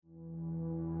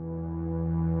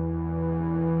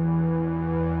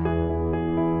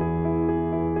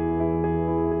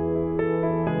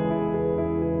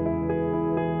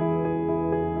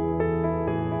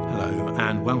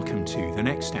and welcome to the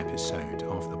next episode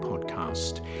of the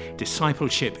podcast,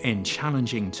 Discipleship in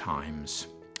Challenging Times.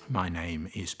 My name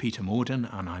is Peter Morden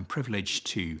and I'm privileged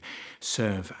to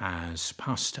serve as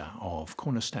pastor of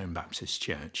Cornerstone Baptist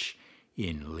Church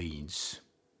in Leeds.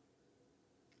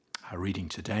 Our reading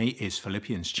today is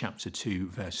Philippians chapter 2,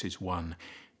 verses 1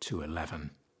 to 11.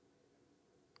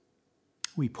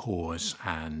 We pause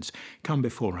and come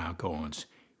before our God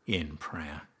in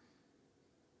prayer.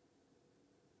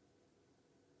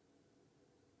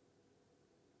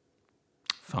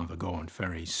 Father God,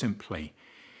 very simply,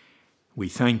 we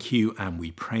thank you and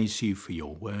we praise you for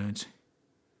your word.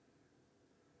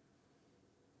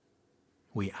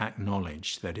 We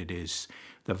acknowledge that it is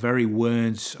the very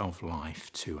words of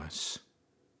life to us.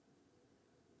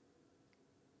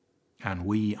 And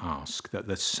we ask that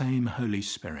the same Holy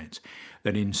Spirit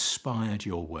that inspired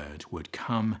your word would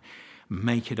come,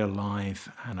 make it alive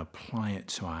and apply it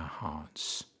to our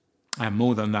hearts. And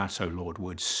more than that, O Lord,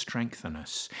 would strengthen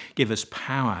us, give us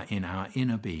power in our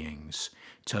inner beings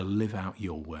to live out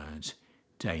your word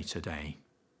day to day.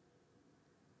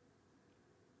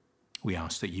 We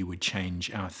ask that you would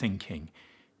change our thinking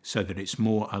so that it's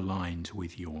more aligned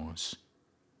with yours.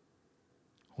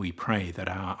 We pray that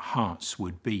our hearts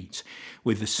would beat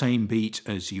with the same beat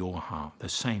as your heart, the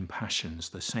same passions,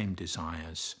 the same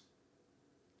desires.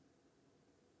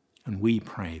 And we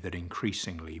pray that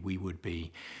increasingly we would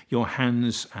be your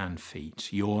hands and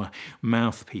feet, your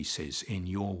mouthpieces in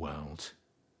your world,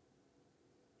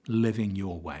 living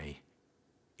your way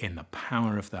in the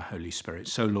power of the Holy Spirit.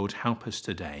 So, Lord, help us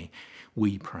today,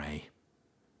 we pray.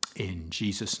 In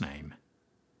Jesus' name,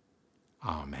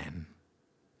 Amen.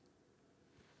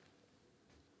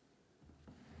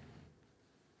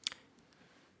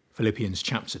 Philippians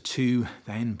chapter 2,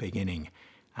 then beginning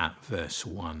at verse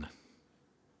 1.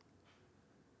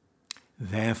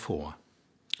 Therefore,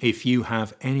 if you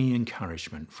have any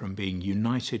encouragement from being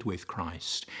united with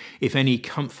Christ, if any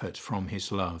comfort from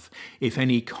his love, if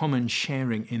any common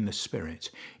sharing in the Spirit,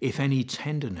 if any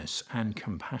tenderness and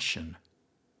compassion,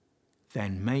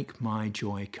 then make my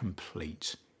joy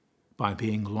complete by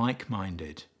being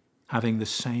like-minded, having the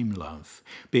same love,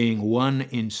 being one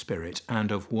in spirit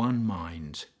and of one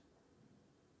mind.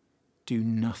 Do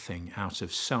nothing out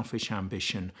of selfish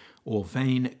ambition or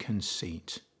vain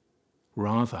conceit.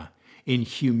 Rather, in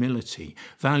humility,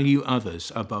 value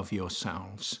others above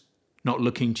yourselves, not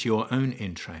looking to your own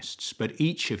interests, but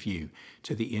each of you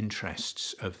to the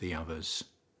interests of the others.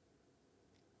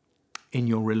 In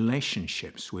your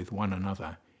relationships with one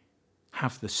another,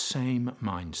 have the same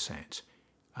mindset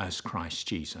as Christ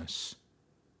Jesus,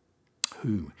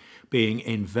 who, being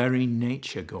in very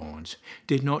nature God,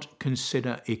 did not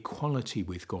consider equality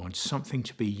with God something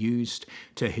to be used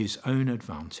to his own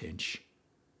advantage.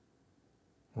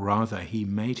 Rather, he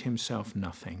made himself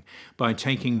nothing by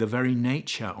taking the very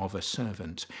nature of a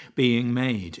servant, being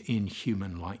made in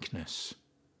human likeness.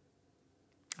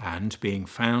 And being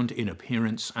found in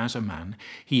appearance as a man,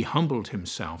 he humbled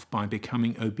himself by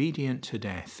becoming obedient to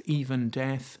death, even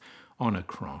death on a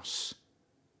cross.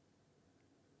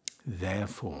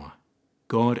 Therefore,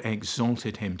 God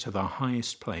exalted him to the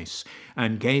highest place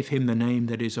and gave him the name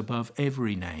that is above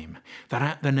every name, that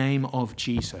at the name of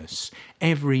Jesus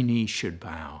every knee should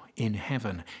bow in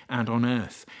heaven and on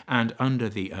earth and under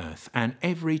the earth, and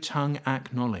every tongue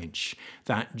acknowledge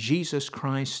that Jesus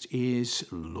Christ is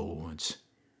Lord,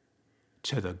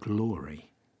 to the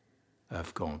glory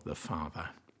of God the Father.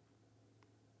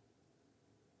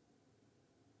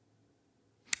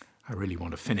 I really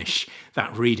want to finish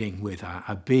that reading with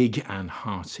a big and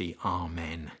hearty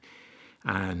Amen.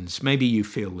 And maybe you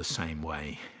feel the same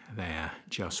way. They're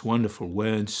just wonderful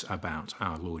words about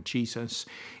our Lord Jesus.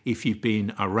 If you've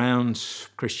been around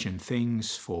Christian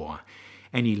things for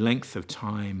any length of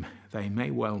time, they may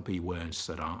well be words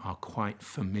that are quite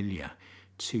familiar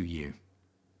to you.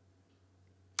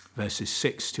 Verses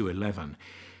 6 to 11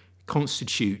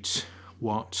 constitute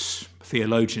what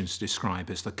theologians describe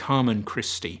as the Carmen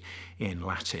Christi in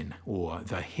Latin, or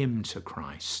the hymn to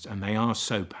Christ, and they are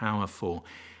so powerful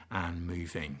and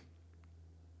moving.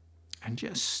 And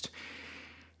just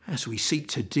as we seek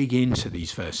to dig into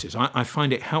these verses, I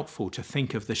find it helpful to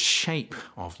think of the shape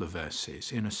of the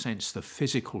verses, in a sense the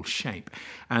physical shape,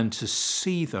 and to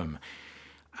see them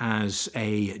as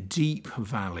a deep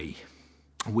valley.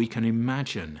 We can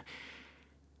imagine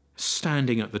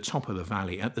standing at the top of the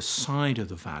valley, at the side of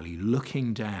the valley,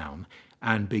 looking down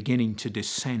and beginning to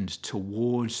descend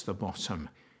towards the bottom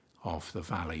of the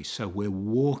valley. So we're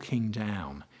walking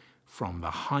down from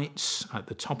the heights at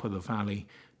the top of the valley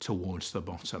towards the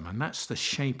bottom. And that's the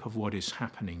shape of what is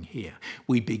happening here.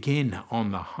 We begin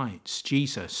on the heights.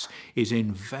 Jesus is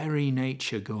in very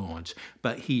nature God,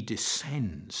 but he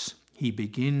descends. He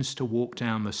begins to walk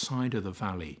down the side of the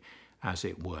valley, as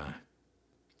it were.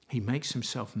 He makes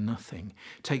himself nothing,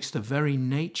 takes the very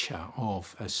nature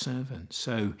of a servant.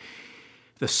 So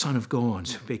the Son of God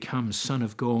becomes Son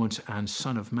of God and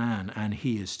Son of Man, and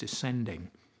he is descending.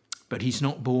 But he's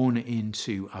not born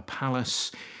into a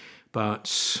palace,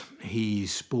 but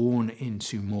he's born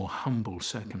into more humble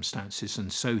circumstances,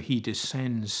 and so he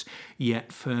descends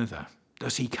yet further.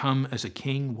 Does he come as a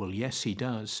king? Well, yes, he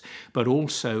does, but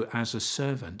also as a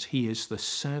servant. He is the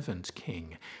servant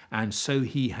king, and so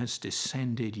he has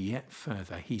descended yet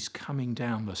further. He's coming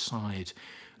down the side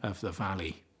of the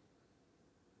valley.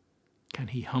 Can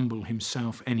he humble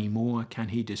himself any more? Can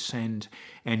he descend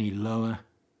any lower?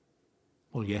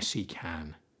 Well, yes, he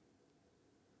can,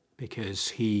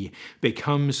 because he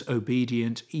becomes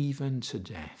obedient even to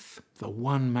death. The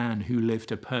one man who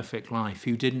lived a perfect life,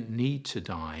 who didn't need to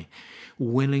die,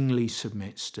 willingly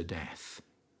submits to death,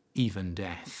 even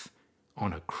death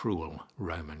on a cruel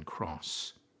Roman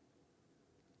cross.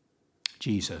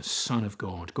 Jesus, Son of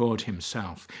God, God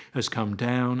himself, has come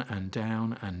down and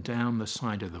down and down the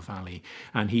side of the valley,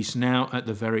 and he's now at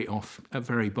the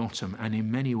very bottom, and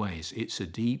in many ways it's a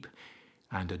deep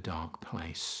and a dark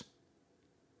place.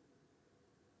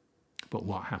 But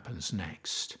what happens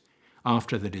next?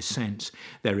 After the descent,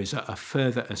 there is a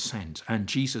further ascent, and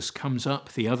Jesus comes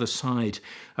up the other side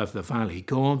of the valley.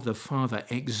 God the Father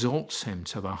exalts him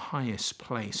to the highest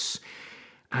place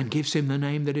and gives him the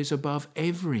name that is above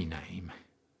every name,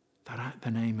 that at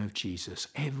the name of Jesus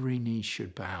every knee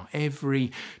should bow,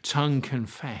 every tongue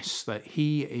confess that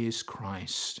he is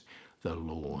Christ the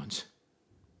Lord.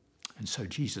 And so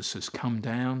Jesus has come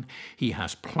down, he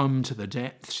has plumbed the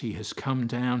depths, he has come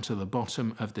down to the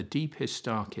bottom of the deepest,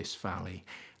 darkest valley,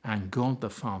 and God the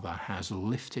Father has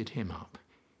lifted him up.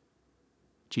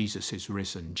 Jesus is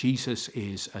risen, Jesus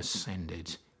is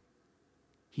ascended.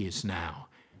 He is now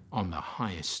on the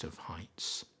highest of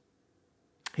heights.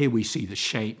 Here we see the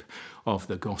shape of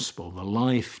the gospel, the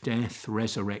life, death,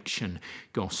 resurrection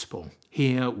gospel.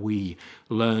 Here we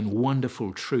learn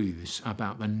wonderful truths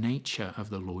about the nature of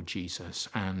the Lord Jesus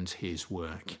and his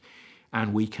work.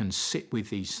 And we can sit with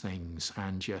these things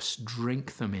and just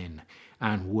drink them in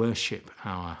and worship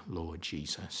our Lord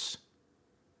Jesus.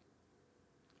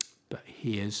 But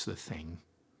here's the thing.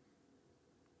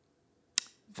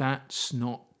 That's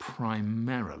not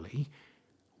primarily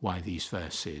why these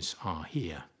verses are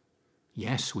here.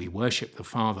 Yes, we worship the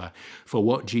Father for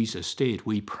what Jesus did.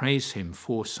 We praise him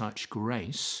for such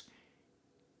grace.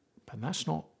 But that's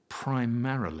not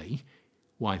primarily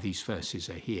why these verses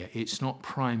are here. It's not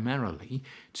primarily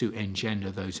to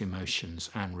engender those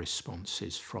emotions and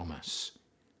responses from us.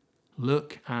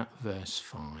 Look at verse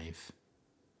 5.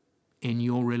 In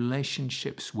your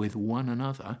relationships with one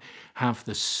another, have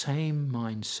the same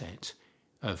mindset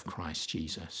of Christ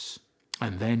Jesus.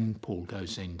 And then Paul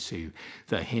goes into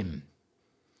the hymn.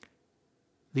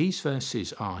 These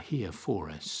verses are here for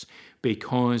us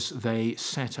because they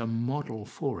set a model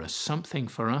for us, something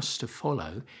for us to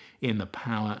follow in the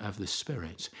power of the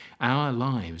Spirit. Our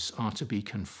lives are to be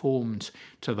conformed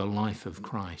to the life of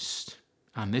Christ.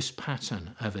 And this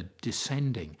pattern of a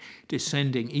descending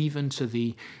even to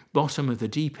the bottom of the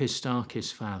deepest,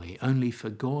 darkest valley, only for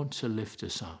God to lift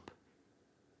us up.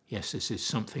 Yes, this is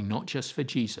something not just for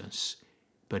Jesus,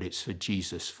 but it's for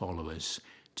Jesus' followers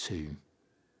too.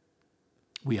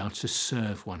 We are to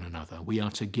serve one another. We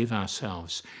are to give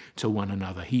ourselves to one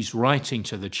another. He's writing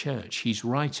to the church. He's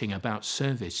writing about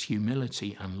service,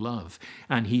 humility, and love.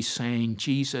 And he's saying,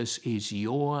 Jesus is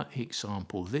your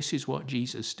example. This is what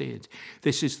Jesus did.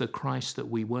 This is the Christ that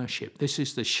we worship. This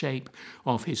is the shape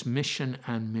of his mission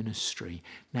and ministry.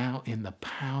 Now, in the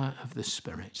power of the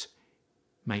Spirit,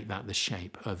 make that the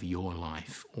shape of your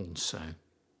life also.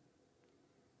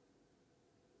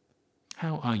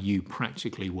 How are you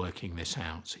practically working this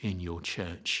out in your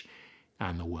church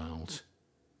and the world?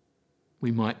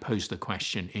 We might pose the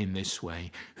question in this way: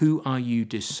 who are you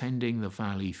descending the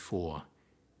valley for,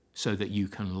 so that you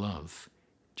can love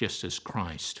just as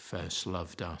Christ first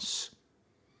loved us?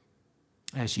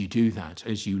 As you do that,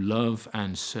 as you love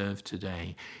and serve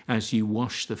today, as you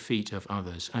wash the feet of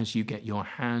others, as you get your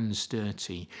hands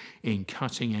dirty in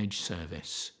cutting-edge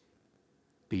service,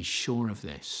 be sure of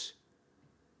this: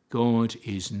 God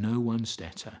is no one's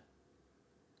debtor.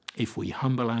 If we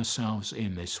humble ourselves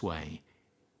in this way,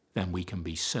 then we can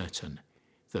be certain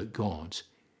that God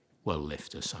will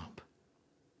lift us up.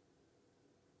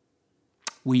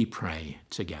 We pray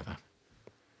together.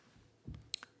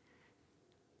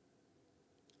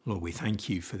 Lord, we thank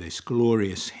you for this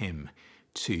glorious hymn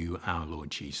to our Lord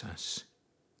Jesus.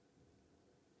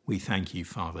 We thank you,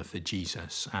 Father, for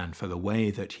Jesus and for the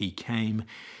way that he came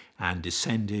and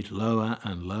descended lower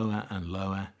and lower and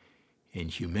lower in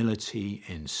humility,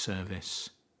 in service,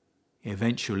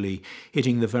 eventually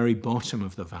hitting the very bottom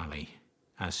of the valley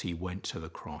as he went to the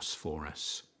cross for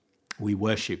us. We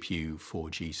worship you for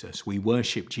Jesus. We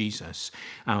worship Jesus,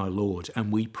 our Lord,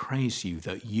 and we praise you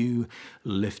that you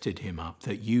lifted him up,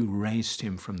 that you raised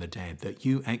him from the dead, that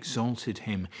you exalted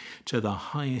him to the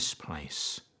highest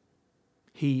place.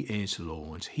 He is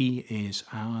Lord. He is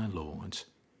our Lord.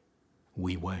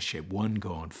 We worship one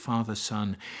God, Father,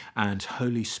 Son, and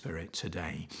Holy Spirit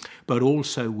today. But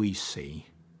also we see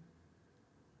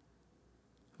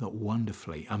that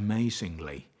wonderfully,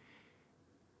 amazingly,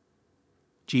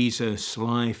 Jesus'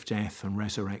 life, death, and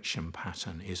resurrection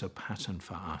pattern is a pattern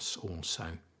for us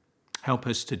also. Help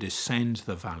us to descend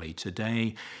the valley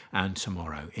today and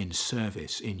tomorrow in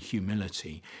service, in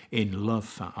humility, in love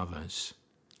for others,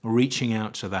 reaching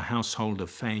out to the household of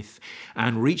faith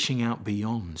and reaching out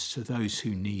beyond to those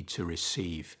who need to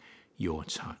receive your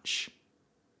touch.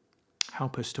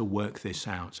 Help us to work this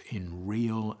out in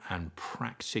real and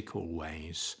practical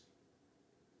ways.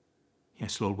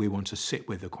 Yes, Lord, we want to sit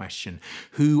with the question,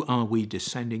 who are we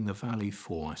descending the valley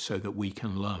for so that we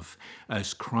can love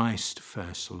as Christ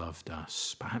first loved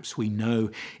us? Perhaps we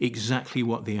know exactly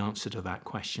what the answer to that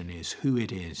question is, who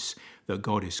it is that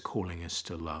God is calling us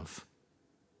to love.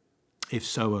 If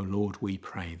so, O Lord, we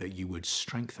pray that you would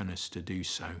strengthen us to do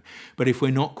so. But if we're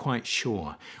not quite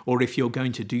sure, or if you're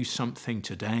going to do something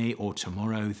today or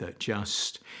tomorrow that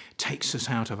just takes us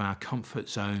out of our comfort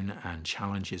zone and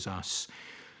challenges us,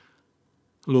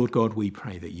 Lord God, we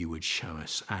pray that you would show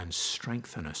us and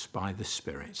strengthen us by the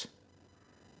Spirit.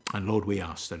 And Lord, we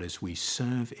ask that as we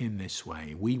serve in this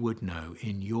way, we would know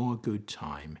in your good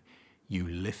time, you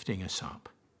lifting us up.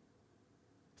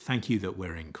 Thank you that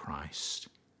we're in Christ.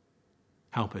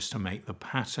 Help us to make the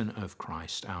pattern of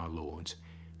Christ our Lord,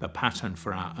 the pattern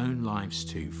for our own lives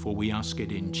too, for we ask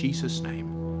it in Jesus' name.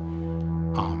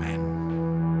 Amen.